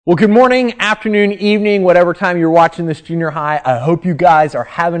Well, good morning, afternoon, evening, whatever time you're watching this junior high. I hope you guys are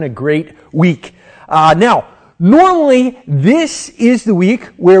having a great week. Now, normally this is the week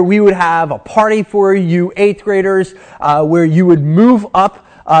where we would have a party for you 8th graders, where you would move up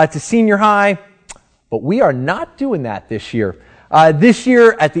to senior high, but we are not doing that this year. This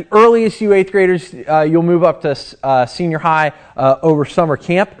year, at the earliest, you 8th graders, you'll move up to senior high over summer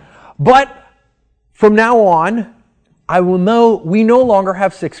camp. But from now on, we no longer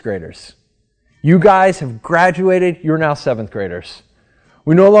have 6th graders. You guys have graduated. You're now 7th graders.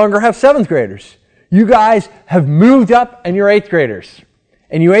 We no longer have 7th graders. You guys have moved up and you're 8th graders.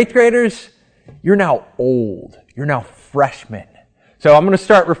 And you 8th graders, you're now old. You're now freshmen. So I'm going to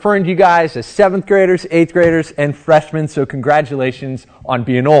start referring to you guys as 7th graders, 8th graders, and freshmen. So congratulations on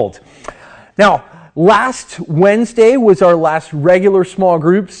being old. Now, last Wednesday was our last regular small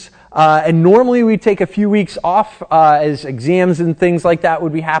groups. And normally we take a few weeks off as exams and things like that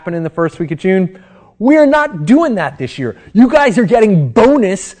would be happening the first week of June. We are not doing that this year. You guys are getting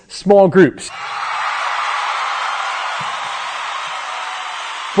bonus small groups.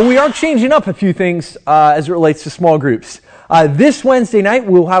 But we are changing up a few things as it relates to small groups. This Wednesday night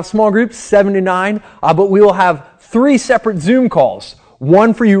we'll have small groups 7 to 9, but we will have 3 separate Zoom calls.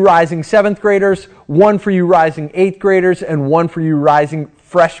 One for you rising 7th graders, one for you rising 8th graders, and one for you rising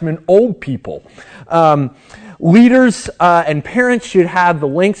freshman old people. Leaders and parents should have the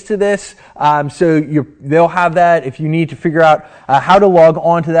links to this, so they'll have that if you need to figure out how to log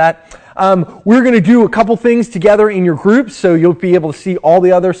on to that. We're going to do a couple things together in your groups, so you'll be able to see all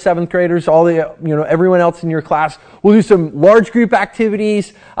the other 7th graders, everyone else in your class. We'll do some large group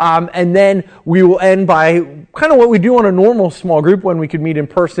activities, and then we will end by kind of what we do on a normal small group when we could meet in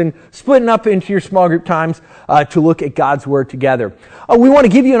person, splitting up into your small group times to look at God's Word together. We want to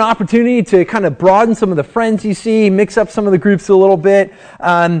give you an opportunity to kind of broaden some of the friends you see, mix up some of the groups a little bit,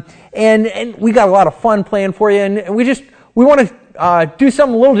 and we got a lot of fun planned for you, and we want to do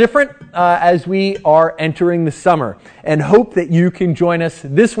something a little different as we are entering the summer, and hope that you can join us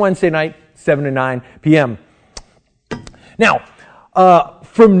this Wednesday night, 7 to 9 p.m. Now,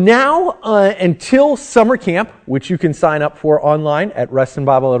 from now until summer camp, which you can sign up for online at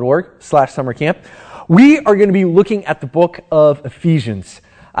restonbible.org/summercamp, we are going to be looking at the book of Ephesians.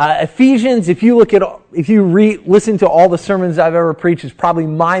 Ephesians, if you listen to all the sermons I've ever preached, is probably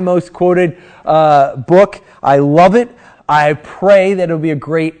my most quoted book. I love it. I pray that it'll be a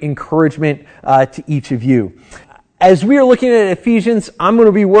great encouragement to each of you. As we are looking at Ephesians, I'm going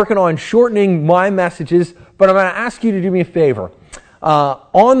to be working on shortening my messages, but I'm going to ask you to do me a favor.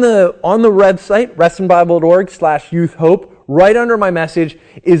 On the website, restonbible.org/youthhope, right under my message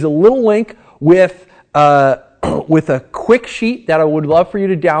is a little link with a quick sheet that I would love for you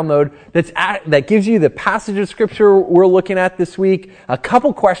to download that gives you the passage of scripture we're looking at this week, a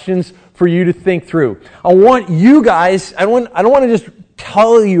couple questions for you to think through. I want you guys, I don't want to just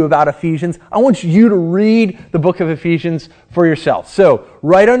tell you about Ephesians. I want you to read the book of Ephesians for yourself. So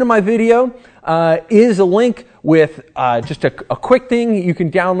right under my video is a link with just a quick thing you can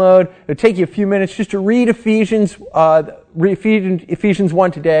download. It'll take you a few minutes just to read Ephesians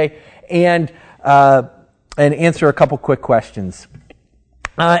 1 today and answer a couple quick questions.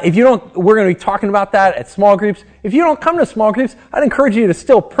 We're going to be talking about that at small groups. If you don't come to small groups, I'd encourage you to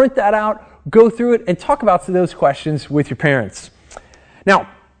still print that out, go through it, and talk about those questions with your parents. Now,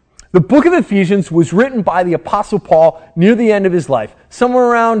 the book of Ephesians was written by the Apostle Paul near the end of his life, somewhere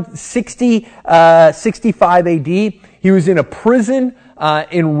around 65 AD. He was in a prison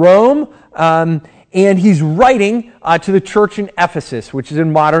in Rome, and he's writing to the church in Ephesus, which is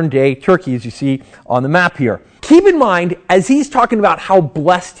in modern-day Turkey, as you see on the map here. Keep in mind, as he's talking about how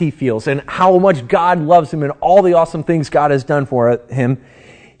blessed he feels and how much God loves him and all the awesome things God has done for him,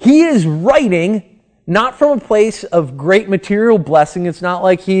 he is writing not from a place of great material blessing. It's not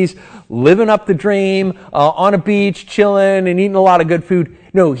like he's living up the dream on a beach, chilling and eating a lot of good food.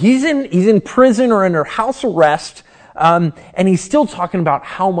 No, he's in prison or under house arrest, and he's still talking about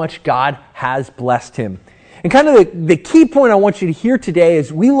how much God has blessed him. And kind of the key point I want you to hear today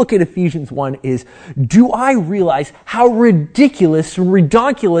as we look at Ephesians 1 is, do I realize how ridiculous,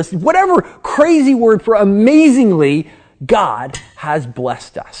 redonkulous, whatever crazy word for amazingly, God has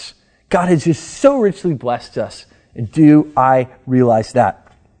blessed us. God has just so richly blessed us. And do I realize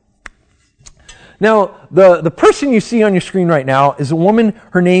that? Now, the person you see on your screen right now is a woman.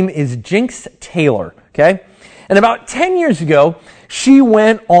 Her name is Jinx Taylor, okay? And about 10 years ago, she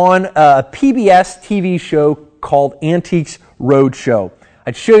went on a PBS TV show called Antiques Roadshow.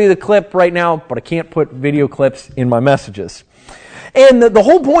 I'd show you the clip right now, but I can't put video clips in my messages. And the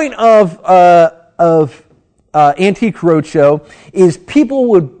whole point of Antique Roadshow is people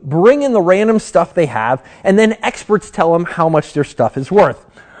would bring in the random stuff they have, and then experts tell them how much their stuff is worth.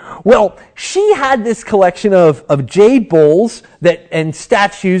 Well, she had this collection of jade bowls and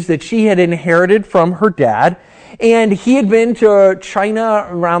statues that she had inherited from her dad, and he had been to China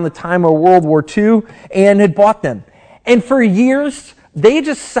around the time of World War II and had bought them. And for years, they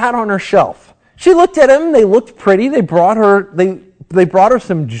just sat on her shelf. She looked at them, they looked pretty, they brought her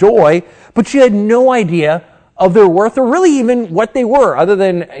some joy, but she had no idea of their worth or really even what they were, other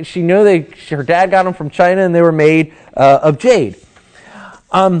than she knew her dad got them from China and they were made of jade.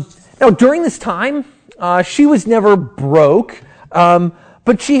 Now, during this time, she was never broke,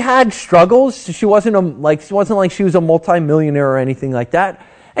 but she had struggles. She wasn't like she was a multimillionaire or anything like that.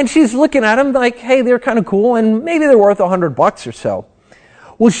 And she's looking at them like, hey, they're kind of cool, and maybe they're worth $100 or so.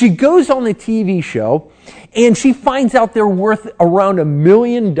 Well, she goes on the TV show, and she finds out they're worth around $1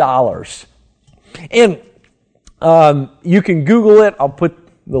 million. And you can Google it. I'll put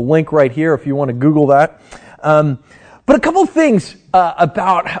the link right here if you want to Google that. But a couple of things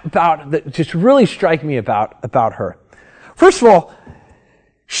about that just really strike me about her. First of all,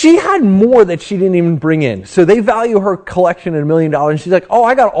 she had more that she didn't even bring in. So they value her collection at $1 million. And she's like, oh,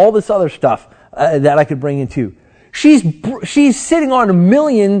 I got all this other stuff that I could bring in too. She's sitting on $1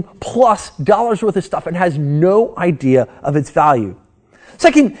 million+ worth of stuff and has no idea of its value.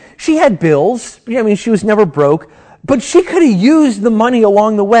 Second, she had bills. I mean, she was never broke, but she could have used the money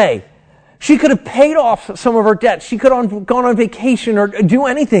along the way. She could have paid off some of her debts. She could have gone on vacation or do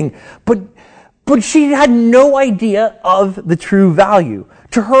anything, but she had no idea of the true value.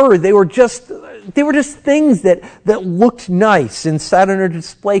 To her, they were just things that looked nice and sat in her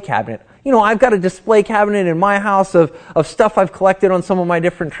display cabinet. You know, I've got a display cabinet in my house of stuff I've collected on some of my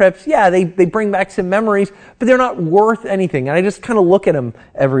different trips. Yeah, they bring back some memories, but they're not worth anything. And I just kind of look at them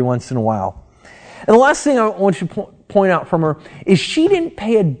every once in a while. And the last thing I want you to point out from her is she didn't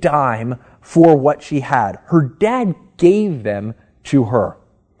pay a dime for what she had. Her dad gave them to her.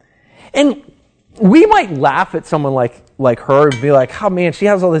 And we might laugh at someone like her and be like, oh man, she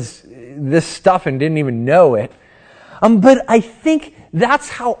has all this stuff and didn't even know it. But I think that's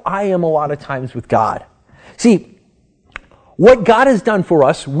how I am a lot of times with God. See, what God has done for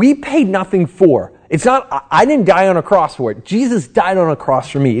us, we paid nothing for. It's not, I didn't die on a cross for it. Jesus died on a cross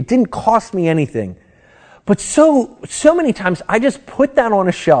for me. It didn't cost me anything. But so many times I just put that on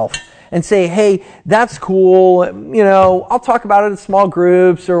a shelf and say, hey, that's cool. You know, I'll talk about it in small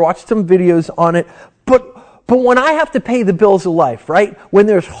groups or watch some videos on it. But when I have to pay the bills of life, right? When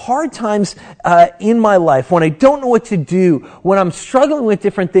there's hard times in my life, when I don't know what to do, when I'm struggling with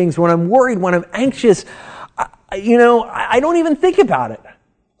different things, when I'm worried, when I'm anxious, I don't even think about it.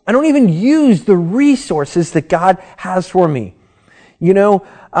 I don't even use the resources that God has for me.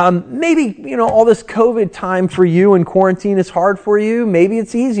 Maybe, all this COVID time for you and quarantine is hard for you. Maybe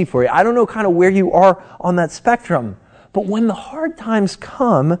it's easy for you. I don't know kind of where you are on that spectrum. But when the hard times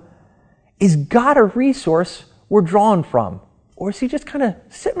come, is God a resource we're drawn from? Or is he just kind of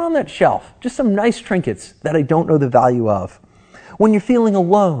sitting on that shelf? Just some nice trinkets that I don't know the value of. When you're feeling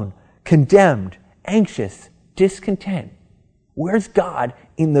alone, condemned, anxious, discontent, where's God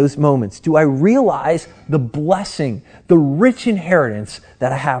in those moments? Do I realize the blessing, the rich inheritance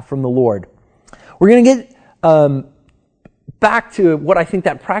that I have from the Lord? We're going to get back to what I think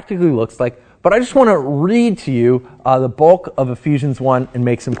that practically looks like, but I just want to read to you the bulk of Ephesians 1 and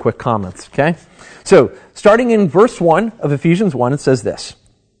make some quick comments, okay? So, starting in verse 1 of Ephesians 1, it says this: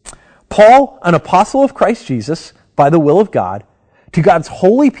 Paul, an apostle of Christ Jesus, by the will of God, to God's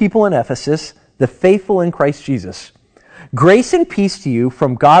holy people in Ephesus, the faithful in Christ Jesus. Grace and peace to you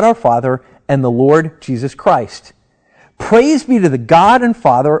from God our Father and the Lord Jesus Christ. Praise be to the God and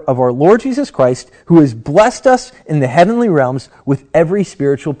Father of our Lord Jesus Christ, who has blessed us in the heavenly realms with every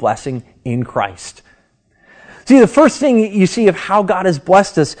spiritual blessing in Christ. See, the first thing you see of how God has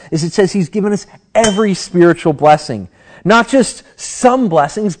blessed us is it says he's given us every spiritual blessing. Not just some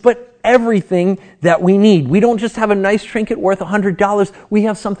blessings, but everything that we need. We don't just have a nice trinket worth $100. We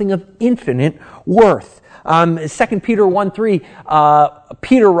have something of infinite worth. 2 Peter 1:3,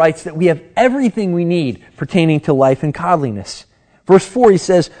 Peter writes that we have everything we need pertaining to life and godliness. Verse 4, he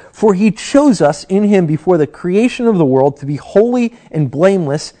says, For he chose us in him before the creation of the world to be holy and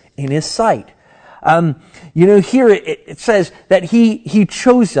blameless in his sight. Here it says that he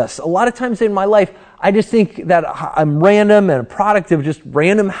chose us. A lot of times in my life, I just think that I'm random and a product of just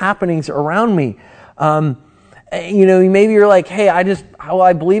random happenings around me. Maybe you're like, hey,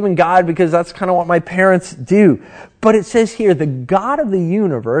 I believe in God because that's kind of what my parents do. But it says here, the God of the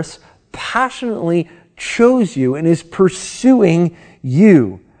universe passionately chose you and is pursuing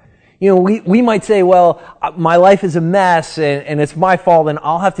you. We might say, well, my life is a mess and it's my fault and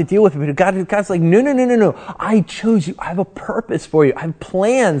I'll have to deal with it. But God's like, no. I chose you. I have a purpose for you. I have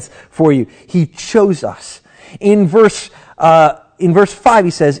plans for you. He chose us. In verse 5,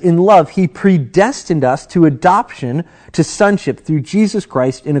 he says, in love, he predestined us to adoption to sonship through Jesus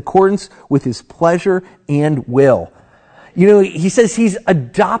Christ in accordance with his pleasure and will. He says he's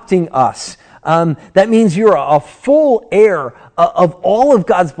adopting us. That means you're a full heir of all of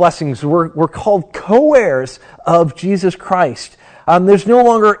God's blessings. We're called co-heirs of Jesus Christ. There's no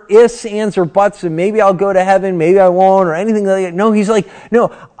longer ifs, ands, or buts, and maybe I'll go to heaven, maybe I won't, or anything like that. No, he's like,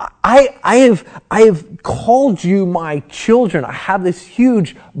 no, I have called you my children. I have this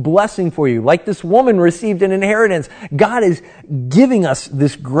huge blessing for you. Like this woman received an inheritance. God is giving us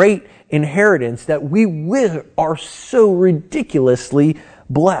this great inheritance that we are so ridiculously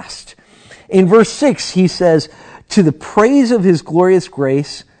blessed. In verse 6, he says, to the praise of his glorious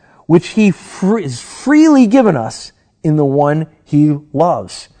grace, which he is freely given us in the one he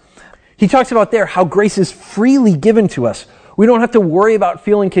loves. He talks about there how grace is freely given to us. We don't have to worry about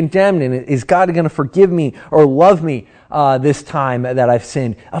feeling condemned and is God going to forgive me or love me this time that I've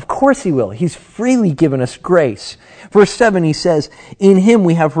sinned? Of course he will. He's freely given us grace. Verse 7, he says, in him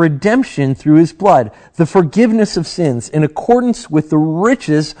we have redemption through his blood, the forgiveness of sins in accordance with the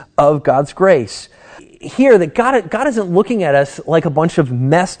riches of God's grace. Here, that God isn't looking at us like a bunch of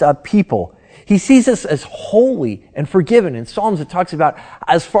messed up people. He sees us as holy and forgiven. In Psalms, it talks about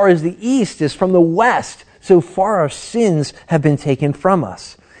as far as the east is from the west, so far our sins have been taken from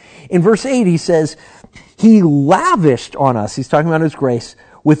us. In verse 8, he says, he lavished on us, he's talking about his grace,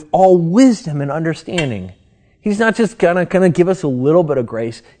 with all wisdom and understanding. He's not just gonna give us a little bit of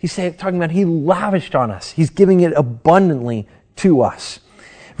grace. He's talking about he lavished on us. He's giving it abundantly to us.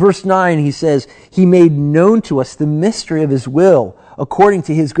 Verse 9, he says, he made known to us the mystery of his will, according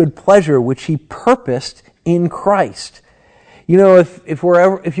to his good pleasure, which he purposed in Christ. If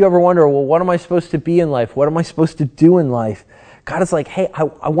you ever wonder, well, what am I supposed to be in life? What am I supposed to do in life? God is like, hey,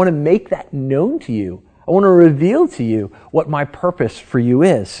 I want to make that known to you. I want to reveal to you what my purpose for you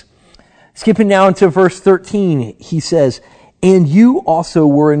is. Skipping now into verse 13, he says, and you also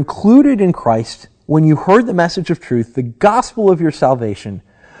were included in Christ when you heard the message of truth, the gospel of your salvation.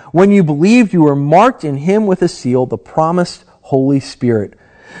 When you believed, you were marked in him with a seal, the promised Holy Spirit,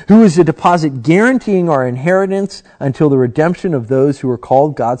 who is a deposit guaranteeing our inheritance until the redemption of those who are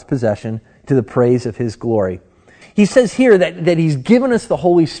called God's possession to the praise of his glory. He says here that he's given us the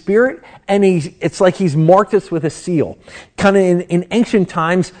Holy Spirit, and it's like he's marked us with a seal. Kind of in ancient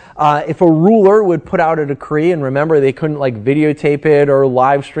times, if a ruler would put out a decree, and remember they couldn't videotape it or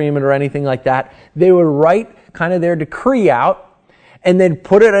live stream it or anything like that, they would write kind of their decree out, and then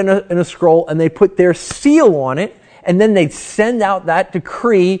put it in a scroll, and they put their seal on it, and then they'd send out that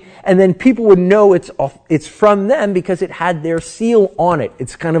decree, and then people would know it's from them because it had their seal on it.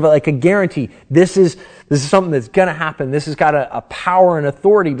 It's kind of like a guarantee. This is something that's going to happen. This has got a power and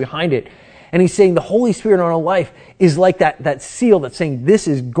authority behind it. And he's saying the Holy Spirit on our life is like that seal that's saying this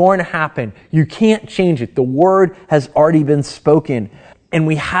is going to happen. You can't change it. The word has already been spoken. And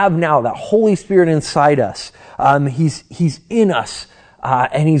we have now that Holy Spirit inside us. He's in us.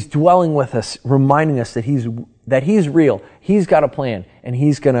 And he's dwelling with us, reminding us that he's real. He's got a plan, and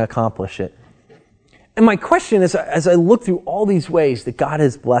he's going to accomplish it. And my question is, as I look through all these ways that God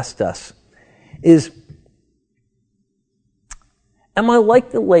has blessed us, is, am I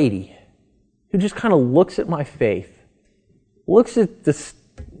like the lady who just kind of looks at my faith, looks at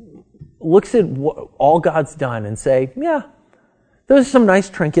what all God's done and say, yeah, those are some nice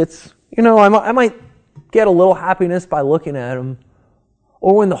trinkets. I might get a little happiness by looking at them.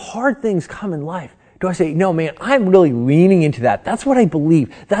 Or when the hard things come in life, do I say, no, man, I'm really leaning into that. That's what I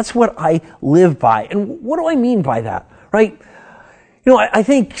believe. That's what I live by. And what do I mean by that, right? I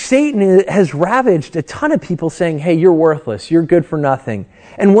think Satan has ravaged a ton of people saying, hey, you're worthless. You're good for nothing.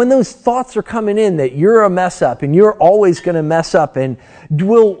 And when those thoughts are coming in that you're a mess up and you're always going to mess up, and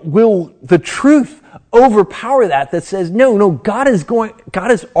will the truth overpower that says, no, God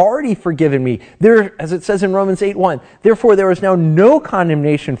has already forgiven me. There, as it says in Romans 8:1, therefore there is now no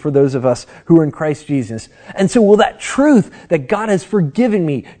condemnation for those of us who are in Christ Jesus. And so will that truth that God has forgiven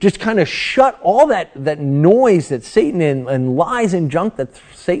me just kind of shut all that noise that Satan and lies and junk that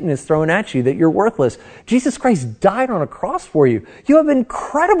Satan is throwing at you, that you're worthless? Jesus Christ died on a cross for you. You have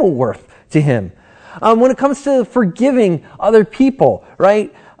incredible worth to him. When it comes to forgiving other people,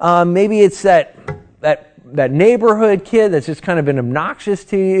 right? Maybe it's that neighborhood kid that's just kind of been obnoxious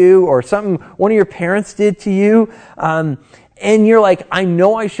to you, or something one of your parents did to you, and you're like, I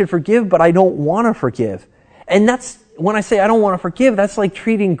know I should forgive, but I don't want to forgive. And that's when I say I don't want to forgive, that's like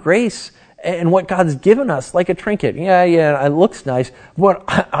treating grace and what God's given us like a trinket. Yeah, it looks nice, but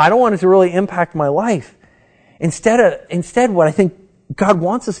I don't want it to really impact my life. Instead, what I think God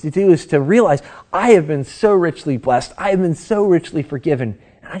wants us to do is to realize I have been so richly blessed. I have been so richly forgiven.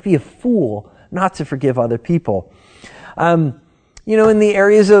 And I'd be a fool not to forgive other people. In the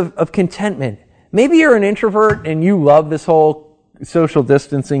areas of contentment, maybe you're an introvert and you love this whole social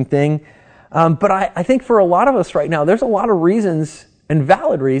distancing thing. But I think for a lot of us right now, there's a lot of reasons and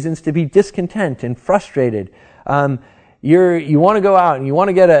valid reasons to be discontent and frustrated. You want to go out and you want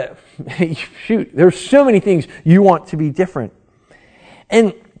to get there's so many things you want to be different.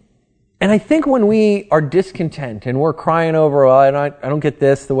 And I think when we are discontent and we're crying over, I don't get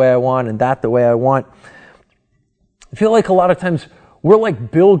this the way I want and that the way I want, I feel like a lot of times we're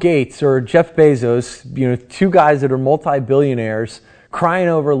like Bill Gates or Jeff Bezos, two guys that are multi-billionaires crying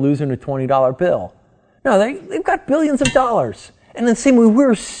over losing a $20 bill. No, they've got billions of dollars. And in the same way,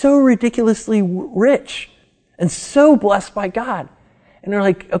 we're so ridiculously rich and so blessed by God. And they're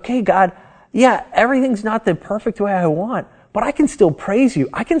like, okay, God, yeah, everything's not the perfect way I want, but I can still praise you.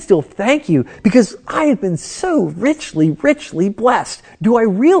 I can still thank you because I have been so richly, richly blessed. Do I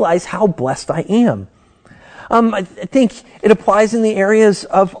realize how blessed I am? I think it applies in the areas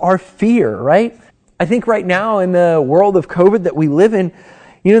of our fear, right? I think right now in the world of COVID that we live in,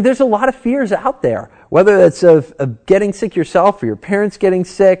 there's a lot of fears out there, whether that's of getting sick yourself or your parents getting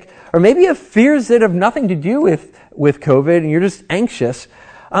sick, or maybe of fears that have nothing to do with COVID and you're just anxious.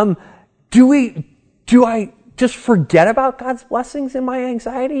 Do I just forget about God's blessings in my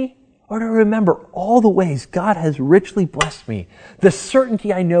anxiety? Or do I remember all the ways God has richly blessed me? The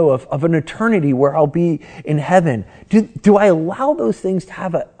certainty I know of an eternity where I'll be in heaven. Do I allow those things to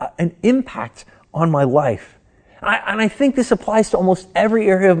have an impact on my life? And I think this applies to almost every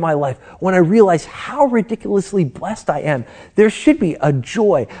area of my life. When I realize how ridiculously blessed I am, there should be a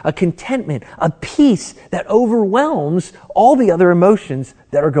joy, a contentment, a peace that overwhelms all the other emotions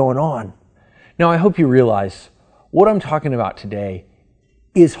that are going on. Now, I hope you realize what I'm talking about today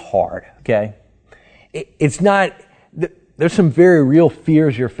is hard, okay? It's not, there's some very real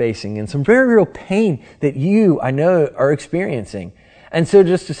fears you're facing and some very real pain that I know, are experiencing. And so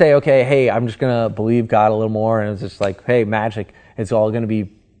just to say, okay, hey, I'm just going to believe God a little more, and it's just like, hey, magic, it's all going to be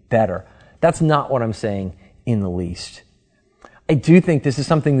better. That's not what I'm saying in the least. I do think this is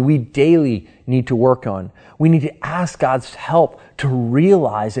something that we daily need to work on. We need to ask God's help to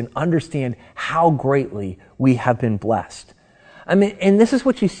realize and understand how greatly we have been blessed. And this is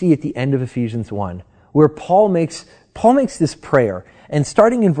what you see at the end of Ephesians 1, where Paul makes this prayer. And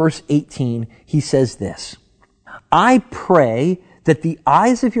starting in verse 18, he says this: I pray that the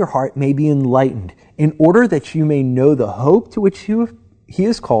eyes of your heart may be enlightened, in order that you may know the hope to which he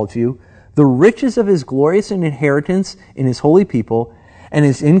has called you, the riches of his glorious inheritance in his holy people, and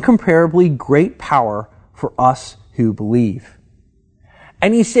his incomparably great power for us who believe.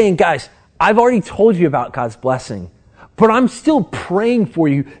 And he's saying, guys, I've already told you about God's blessing, but I'm still praying for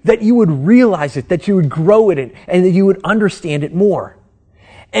you that you would realize it, that you would grow in it, and that you would understand it more.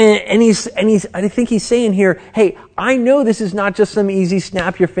 And I think he's saying here, hey, I know this is not just some easy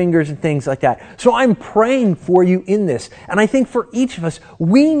snap your fingers and things like that. So I'm praying for you in this. And I think for each of us,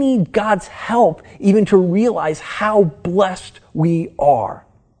 we need God's help even to realize how blessed we are.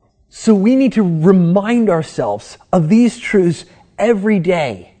 So we need to remind ourselves of these truths every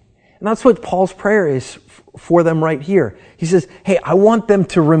day. And that's what Paul's prayer is for them right here. He says, hey, I want them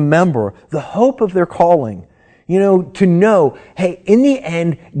to remember the hope of their calling. To know, hey, in the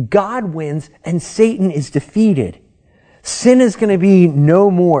end, God wins and Satan is defeated. Sin is going to be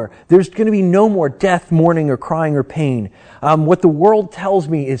no more. There's going to be no more death, mourning, or crying, or pain. What the world tells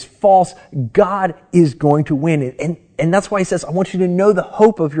me is false. God is going to win. And that's why he says, I want you to know the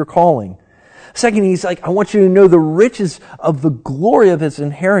hope of your calling. Second, he's like, I want you to know the riches of the glory of his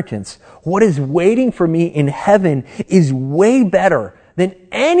inheritance. What is waiting for me in heaven is way better than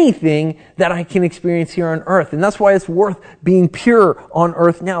anything that I can experience here on earth. And that's why it's worth being pure on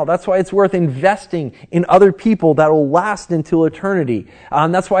earth now. That's why it's worth investing in other people that will last until eternity.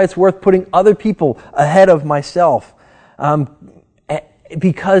 That's why it's worth putting other people ahead of myself.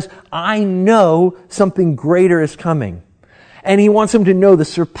 Because I know something greater is coming. And he wants them to know the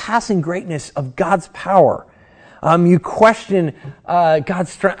surpassing greatness of God's power. You question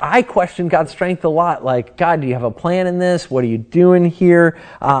God's strength. I question God's strength a lot. Like, God, do you have a plan in this? What are you doing here?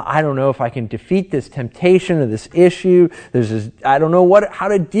 I don't know if I can defeat this temptation or this issue. I don't know how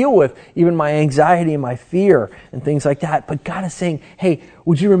to deal with even my anxiety and my fear and things like that. But God is saying, hey,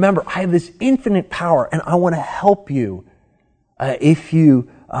 would you remember, I have this infinite power and I want to help you if you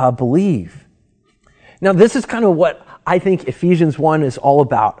believe. Now, this is kind of what I think Ephesians 1 is all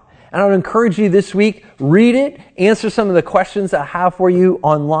about. And I would encourage you this week, read it, answer some of the questions I have for you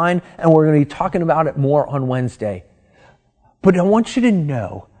online, and we're going to be talking about it more on Wednesday. But I want you to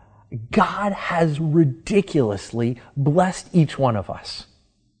know, God has ridiculously blessed each one of us.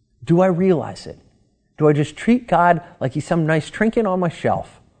 Do I realize it? Do I just treat God like he's some nice trinket on my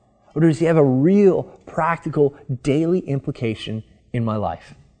shelf? Or does he have a real, practical, daily implication in my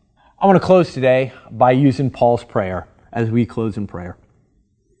life? I want to close today by using Paul's prayer as we close in prayer.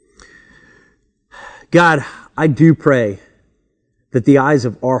 God, I do pray that the eyes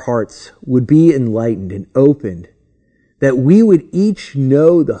of our hearts would be enlightened and opened, that we would each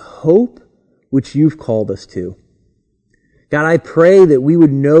know the hope which you've called us to. God, I pray that we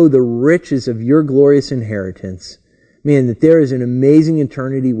would know the riches of your glorious inheritance. Man, that there is an amazing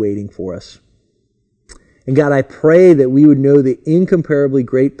eternity waiting for us. And God, I pray that we would know the incomparably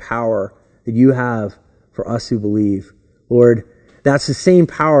great power that you have for us who believe. Lord, that's the same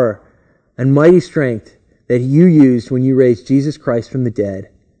power and mighty strength that you used when you raised Jesus Christ from the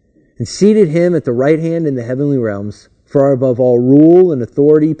dead and seated him at the right hand in the heavenly realms, far above all rule and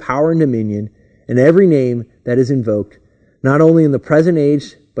authority, power and dominion, and every name that is invoked, not only in the present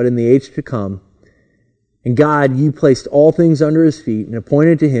age, but in the age to come. And God, you placed all things under his feet and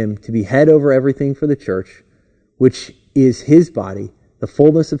appointed to him to be head over everything for the church, which is his body, the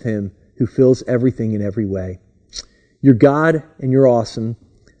fullness of him who fills everything in every way. You're God and you're awesome.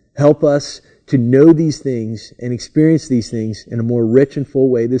 Help us to know these things and experience these things in a more rich and full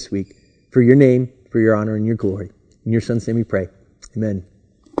way this week. For your name, for your honor and your glory. In your son's name we pray. Amen.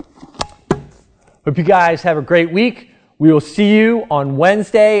 Hope you guys have a great week. We will see you on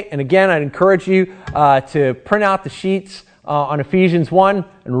Wednesday. And again, I'd encourage you to print out the sheets on Ephesians 1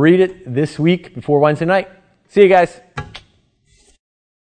 and read it this week before Wednesday night. See you guys.